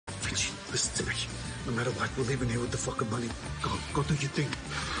Listen to me. No matter what, we're leaving here with the fucking money. Go do your thing.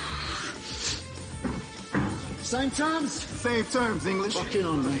 Same terms? Same terms, English. Fucking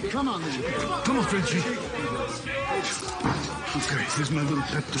on, mate. Come on, then. Come on, Frenchie. Okay, here's my little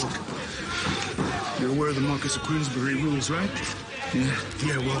pep talk. You're aware of the Marcus of Queensbury rules, right? Yeah?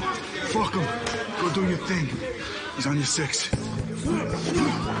 Yeah, well, fuck him. Go do your thing. He's on your 6.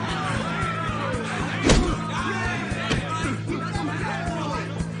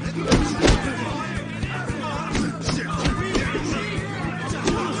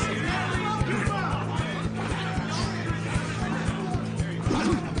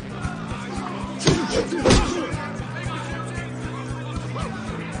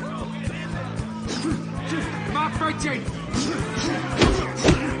 Come on, Frenchie!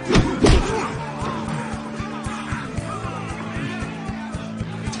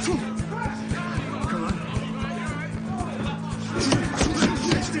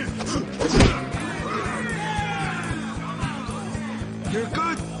 You're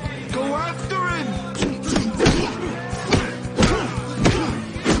good. Go after him.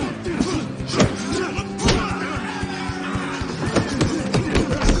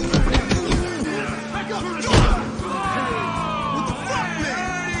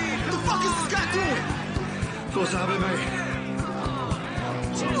 Go sabe, mate.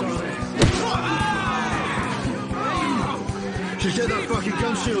 Just get that fucking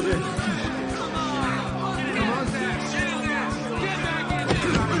gun shield in.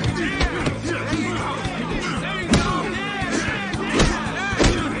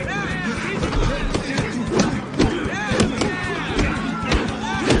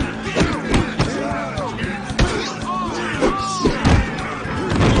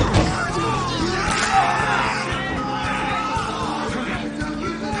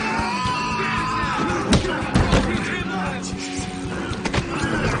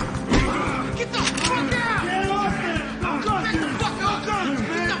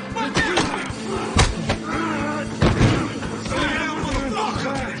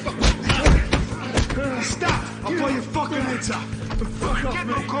 Stop! I'll blow your fucking heads up. The fuck off,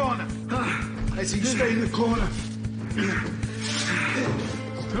 me. Corner. As you stay in the corner.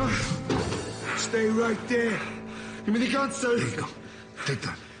 Stay right there. Give me the gun, sir. There you go. Take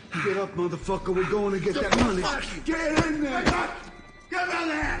that. Get up, motherfucker. We're going to get that money. Get in there. Get in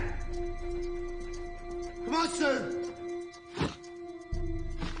there. Come on, sir.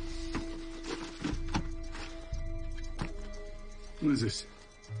 What is this?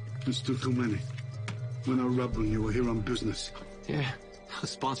 There's still too many. We're not robbing you. We're here on business. Yeah,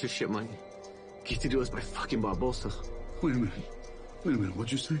 sponsorship money. Get to do us by fucking Barbosa. Wait a minute. Wait a minute.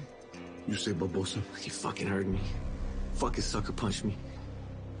 What'd you say? You say Barbosa? You fucking heard me. Fucking sucker punched me.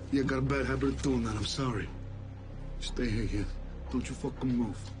 Yeah, got a bad habit of doing that. I'm sorry. Stay here, yeah. Don't you fucking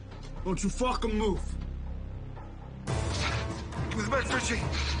move. Don't you fucking move. Give me the bag, Frenchie.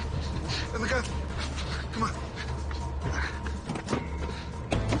 And the gun. Come on.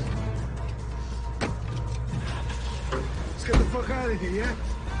 Let's get the fuck out of here, yeah?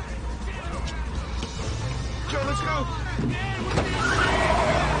 Joe, let's go.